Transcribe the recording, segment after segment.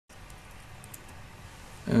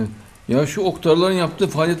Evet. Ya şu Oktar'ların yaptığı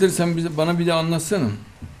faaliyetleri sen bana bir de anlatsana.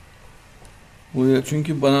 Buraya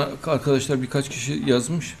çünkü bana arkadaşlar birkaç kişi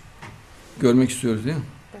yazmış. Görmek istiyoruz değil mi?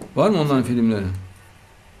 Var mı onların filmleri?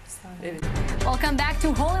 Evet. Welcome back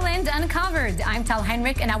to Holy Land Uncovered. I'm Tal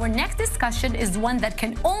Heinrich, and our next discussion is one that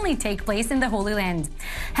can only take place in the Holy Land.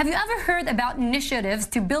 Have you ever heard about initiatives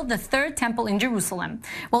to build the third temple in Jerusalem?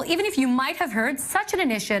 Well, even if you might have heard, such an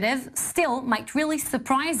initiative still might really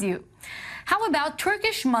surprise you. How about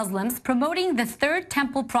Turkish Muslims promoting the Third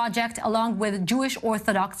Temple project along with Jewish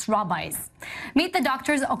Orthodox rabbis? Meet the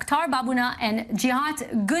doctors Oktar Babuna and Cihat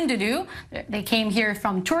Gündüdü. They came here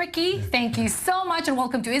from Turkey. Thank you so much and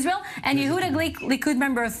welcome to Israel. And Yehuda Glick, Likud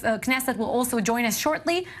member of Knesset, will also join us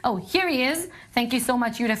shortly. Oh, here he is. Thank you so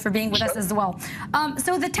much, Yehuda, for being with us as well.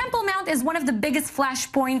 So the Temple Mount is one of the biggest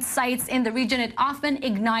flashpoint sites in the region. It often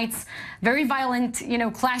ignites very violent,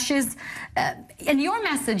 clashes. And your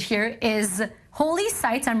message here is holy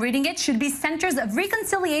sites, I'm reading it, should be centers of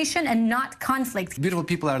reconciliation and not conflict. Beautiful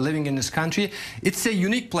people are living in this country. It's a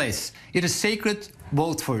unique place. It is sacred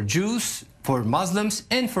both for Jews, for Muslims,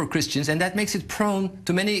 and for Christians, and that makes it prone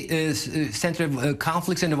to many center of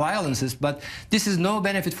conflicts and violences. But this is no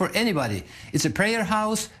benefit for anybody. It's a prayer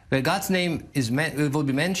house where God's name will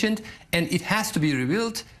be mentioned, and it has to be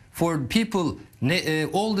revealed for people,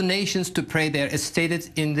 all the nations, to pray there, as stated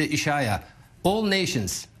in the Isaiah. All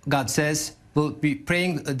nations, God says, will be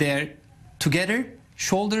praying there together,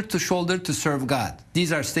 shoulder to serve God.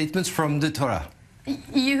 These are statements from the Torah.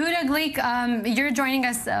 Yehuda Glick, you're joining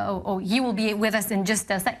us. He will be with us in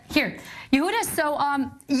just a sec. Here, Yehuda, so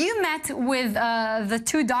you met with the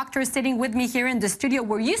two doctors sitting with me here in the studio.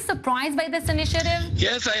 Were you surprised by this initiative?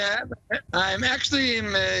 Yes, I have. I'm actually in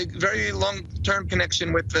a very long-term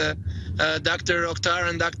connection with Dr. Oktar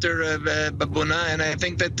and Dr. Babuna, and I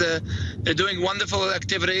think that they're doing wonderful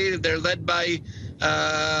activity. They're led by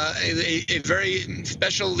a very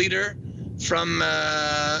special leader from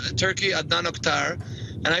Turkey, Adnan Oktar.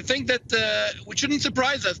 And I think that it shouldn't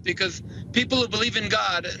surprise us, because people who believe in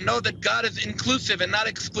God know that God is inclusive and not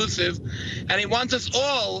exclusive, and he wants us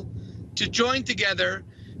all to join together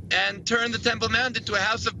and turn the Temple Mount into a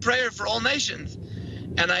house of prayer for all nations.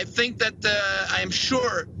 And I think that I am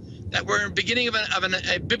sure that we're in the beginning of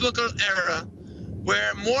a biblical era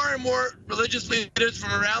where more and more religious leaders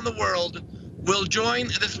from around the world will join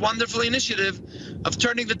this wonderful initiative of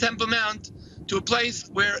turning the Temple Mount to a place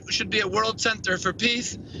where it should be a world center for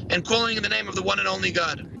peace and calling in the name of the one and only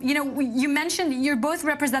God. You mentioned you're both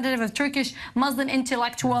representative of Turkish Muslim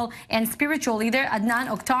intellectual and spiritual leader Adnan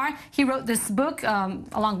Oktar. He wrote this book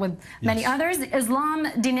along with many others, Islam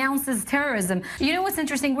Denounces Terrorism. You know what's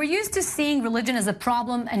interesting? We're used to seeing religion as a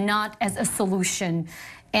problem and not as a solution.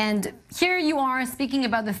 And here you are speaking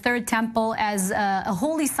about the Third Temple as a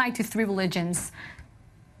holy site to three religions.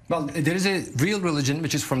 Well, there is a real religion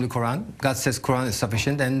which is from the Quran. God says Quran is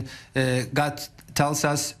sufficient, and God tells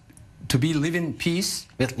us to live in peace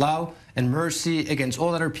with love and mercy against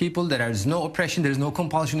all other people. There is no oppression, there is no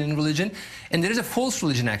compulsion in religion. And there is a false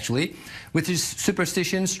religion, actually, which is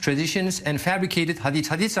superstitions, traditions, and fabricated hadiths.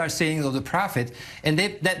 Hadiths are sayings of the Prophet, and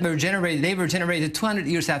they were generated 200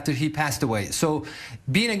 years after he passed away. So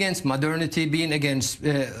being against modernity, being against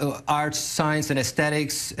arts, science, and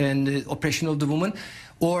aesthetics, and oppression of the woman,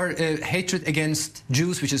 or hatred against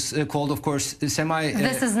Jews, which is called, of course, this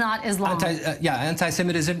is not Islam.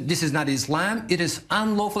 Anti-Semitism. This is not Islam. It is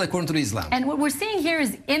unlawful according to Islam. And what we're seeing here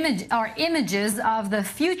is images of the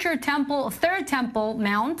future temple, Third Temple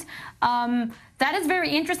Mount. That is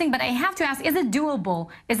very interesting, but I have to ask, is it doable?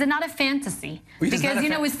 Is it not a fantasy? Because,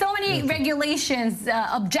 with so many regulations,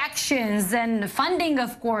 objections, and funding,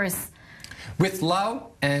 of course. With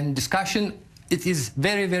love and discussion, it is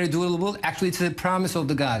very, very doable. Actually, it's a promise of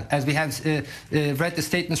the God. As we have read the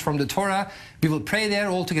statements from the Torah, we will pray there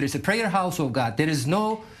all together. It's a prayer house of God. There is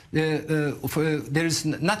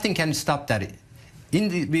nothing can stop that.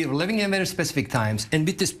 We are living in very specific times, and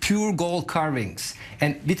with this pure gold carvings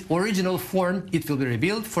and with original form, it will be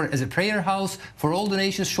rebuilt as a prayer house for all the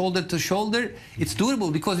nations, shoulder to shoulder. It's doable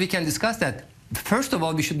because we can discuss that. First of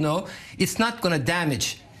all, we should know it's not going to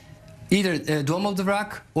damage either Dome of the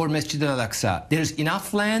Rock or Masjid al-Aqsa. There's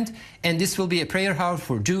enough land, and this will be a prayer house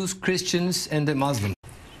for Jews, Christians, and the Muslims.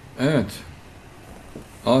 Evet.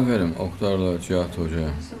 Aferin Oktar'la Cihat Hoca'ya.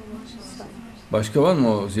 Başka var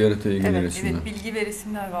mı o ziyarete ilgili resimler? Evet, bilgi ve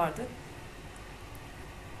resimler vardı.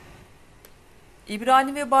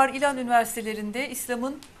 İbrani ve Bar İlan Üniversitelerinde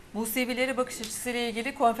İslam'ın Musevilere bakış açısıyla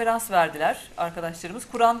ilgili konferans verdiler arkadaşlarımız.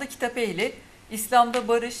 Kur'an'da kitap ehli, İslam'da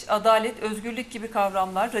barış, adalet, özgürlük gibi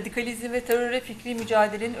kavramlar, radikalizm ve teröre fikri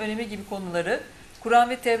mücadelenin önemi gibi konuları Kur'an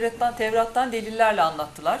ve Tevrat'tan delillerle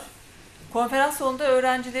anlattılar. Konferans sonunda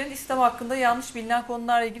öğrencilerin İslam hakkında yanlış bilinen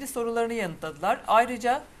konularla ilgili sorularını yanıtladılar.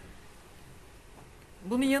 Ayrıca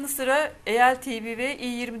bunun yanı sıra ELTV ve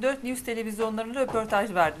İ24 News televizyonlarına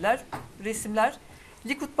röportaj verdiler. Resimler: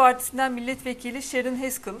 Likud Partisi'nden milletvekili Sharon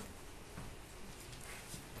Haskell,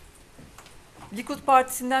 Likud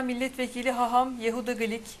Partisi'nden milletvekili Haham Yehuda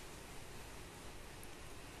Glik,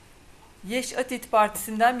 Yeş Atid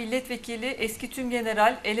Partisi'nden milletvekili eski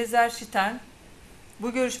Tümgeneral Elezer Şitern.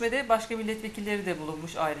 Bu görüşmede başka milletvekilleri de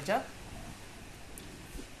bulunmuş ayrıca.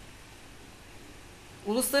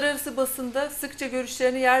 Uluslararası basında sıkça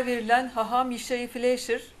görüşlerine yer verilen Haham Yishai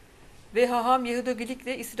Fleischer ve Haham Yehuda Glik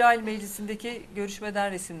ile İsrail Meclisi'ndeki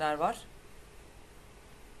görüşmeden resimler var.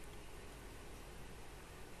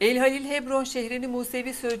 El Halil Hebron şehrinin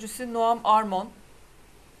Musevi sözcüsü Noam Armon,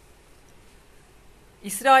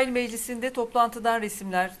 İsrail Meclisi'nde toplantıdan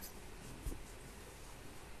resimler.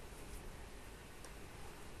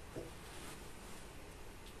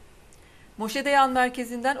 Moşe Dayan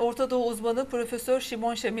Merkezi'nden Orta Doğu uzmanı Profesör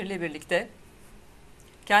Şimon Şamir ile birlikte.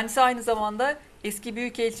 Kendisi aynı zamanda eski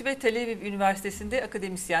Büyükelçi ve Tel Aviv Üniversitesi'nde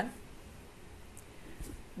akademisyen.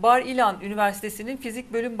 Bar Ilan Üniversitesi'nin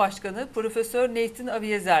Fizik Bölüm Başkanı Profesör Nathan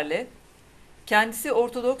Aviezer'le, kendisi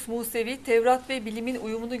Ortodoks, Musevi, Tevrat ve bilimin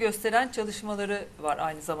uyumunu gösteren çalışmaları var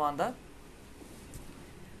aynı zamanda.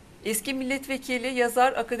 Eski milletvekili,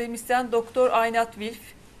 yazar, akademisyen Doktor Aynat Wilf,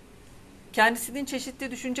 kendisinin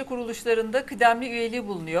çeşitli düşünce kuruluşlarında kıdemli üyeliği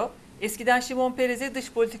bulunuyor. Eskiden Şimon Peres'e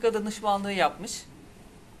dış politika danışmanlığı yapmış.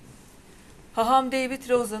 Haham David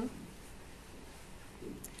Rosen,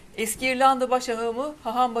 eski İrlanda Başhahamı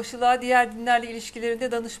Haham Başılığa diğer dinlerle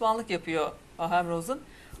ilişkilerinde danışmanlık yapıyor Haham Rosen.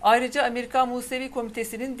 Ayrıca Amerikan Musevi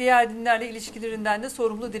Komitesi'nin diğer dinlerle ilişkilerinden de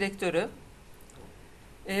sorumlu direktörü.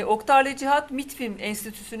 Oktar'la Cihat Mitfim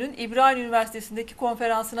Enstitüsü'nün İbrahim Üniversitesi'ndeki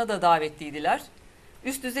konferansına da davetliydiler.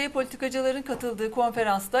 Üst düzey politikacıların katıldığı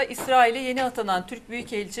konferansta İsrail'e yeni atanan Türk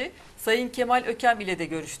Büyükelçi Sayın Kemal Ökem ile de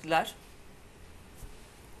görüştüler.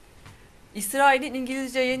 İsrail'in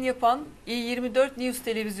İngilizce yayın yapan İ24 News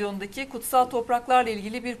televizyondaki kutsal topraklarla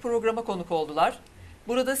ilgili bir programa konuk oldular.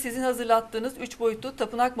 Burada sizin hazırlattığınız 3 boyutlu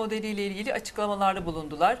tapınak modeliyle ilgili açıklamalarda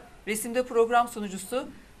bulundular. Resimde program sunucusu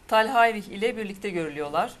Tal Hayrih ile birlikte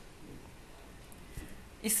görülüyorlar.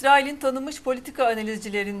 İsrail'in tanınmış politika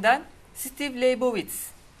analizcilerinden Steve Leibowitz,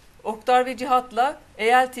 Oktar ve Cihat'la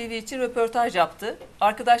ELTV için röportaj yaptı.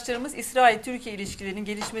 Arkadaşlarımız İsrail-Türkiye ilişkilerinin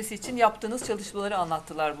gelişmesi için yaptığınız çalışmaları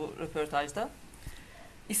anlattılar bu röportajda.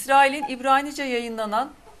 İsrail'in İbranice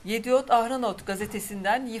yayınlanan Yediot Ahronot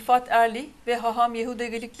gazetesinden Yifat Erli ve Haham Yehuda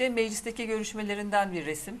Glik'le meclisteki görüşmelerinden bir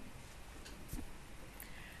resim.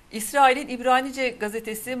 İsrail'in İbranice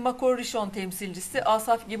gazetesi Makor Rishon temsilcisi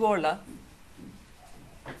Asaf Gibor'la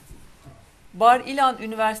Bar Ilan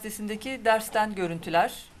Üniversitesi'ndeki dersten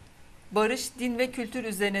görüntüler. Barış, din ve kültür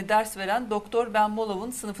üzerine ders veren Doktor Ben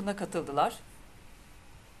Molov'un sınıfına katıldılar.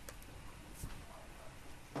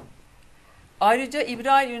 Ayrıca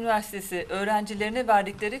İbrahim Üniversitesi öğrencilerine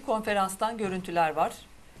verdikleri konferanstan görüntüler var.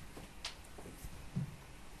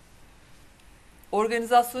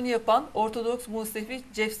 Organizasyonu yapan Ortodoks Musevi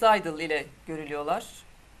Jeff Seidel ile görülüyorlar.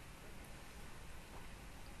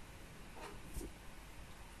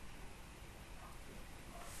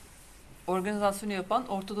 Organizasyonu yapan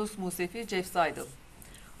Ortodoks Musevi Jeff Seidel.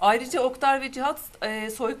 Ayrıca Oktar ve Cihat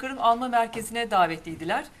soykırım alma merkezine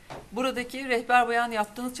davetliydiler. Buradaki rehber bayan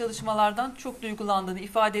yaptığınız çalışmalardan çok duygulandığını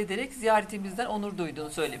ifade ederek ziyaretimizden onur duyduğunu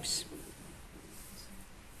söylemiş.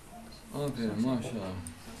 Aferin, maşallah.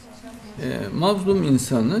 Mazlum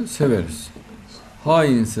insanı severiz.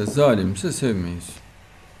 Hainse, zalimse sevmeyiz.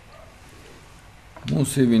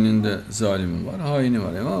 Musevi'nin de zalimi var, haini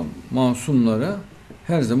var ama masumlara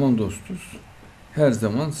her zaman dostuz. Her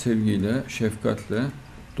zaman sevgiyle, şefkatle,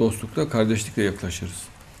 dostlukla, kardeşlikle yaklaşırız.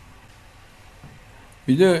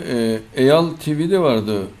 Bir de Eyal TV'de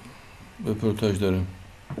vardı röportajları.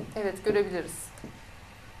 Evet, görebiliriz.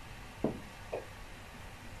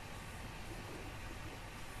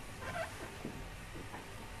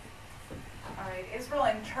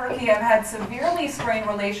 Israel and Turkey have had severely strained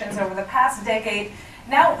relations over the past decade.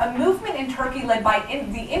 Now, a movement in Turkey led by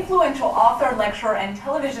the influential author, lecturer, and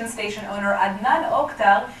television station owner Adnan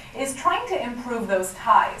Oktar is trying to improve those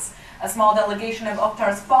ties. A small delegation of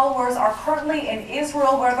Oktar's followers are currently in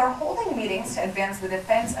Israel, where they're holding meetings to advance the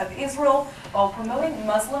defense of Israel while promoting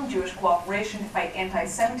Muslim-Jewish cooperation to fight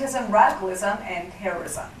anti-Semitism, radicalism, and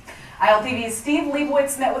terrorism. ILTV's Steve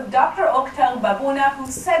Leibowitz met with Dr. Oktar Babuna, who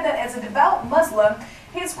said that as a devout Muslim,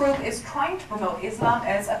 his group is trying to promote Islam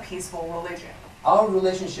as a peaceful religion. Our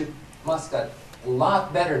relationship must get a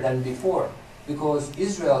lot better than before. because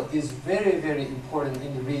Israel is very, very important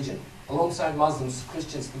in the region. Alongside Muslims,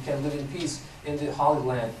 Christians, we can live in peace in the Holy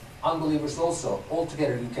Land. Unbelievers also, all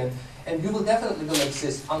together you can. And you will definitely will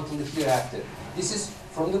exist until the hereafter. This is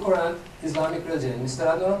from the Quran, Islamic religion. Mr.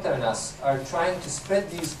 Adnan Oktar and us are trying to spread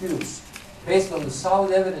these views based on the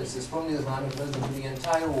solid evidences from the Islamic religion to the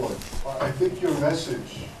entire world. I think your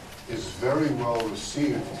message is very well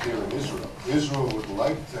received here in Israel. Israel would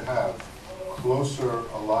like to have closer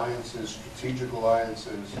alliances, strategic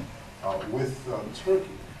alliances with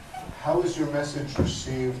Turkey. How is your message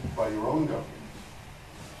received by your own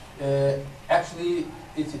government? Actually,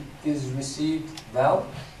 it is received well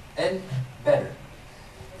and better.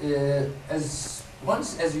 As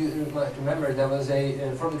you might remember, there was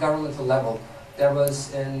from the governmental level, there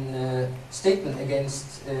was a statement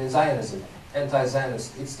against Zionism,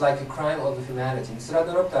 anti-Zionist. It's like a crime of humanity. Mr.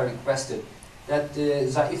 Adnan Oktar requested that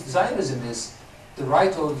if Zionism is the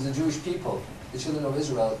right of the Jewish people, the children of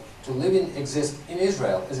Israel, to live and exist in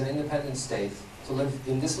Israel as an independent state, to live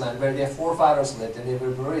in this land where their forefathers lived and they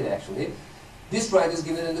were buried actually, this right is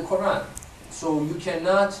given in the Quran. So you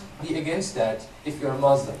cannot be against that if you're a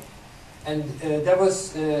Muslim. And there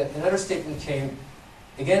was another statement came,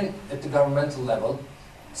 again at the governmental level,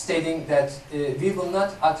 stating that we will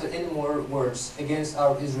not utter any more words against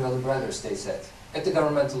our Israeli brothers, they said, at the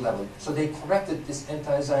governmental level. So they corrected this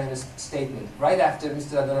anti-Zionist statement right after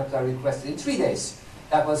Mr. Adnan Oktar requested. In 3 days,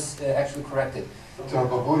 that was actually corrected. Dr.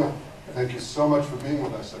 Babuna, thank you so much for being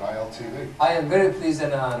with us at ILTV. I am very pleased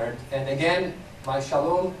and honored. And again, my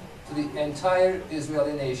shalom to the entire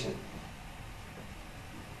Israeli nation.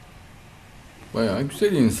 Bayağı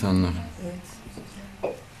güzel insanlar.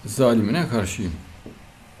 Evet. Zalimine karşıyım.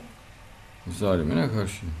 Zalimine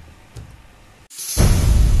karşıyım.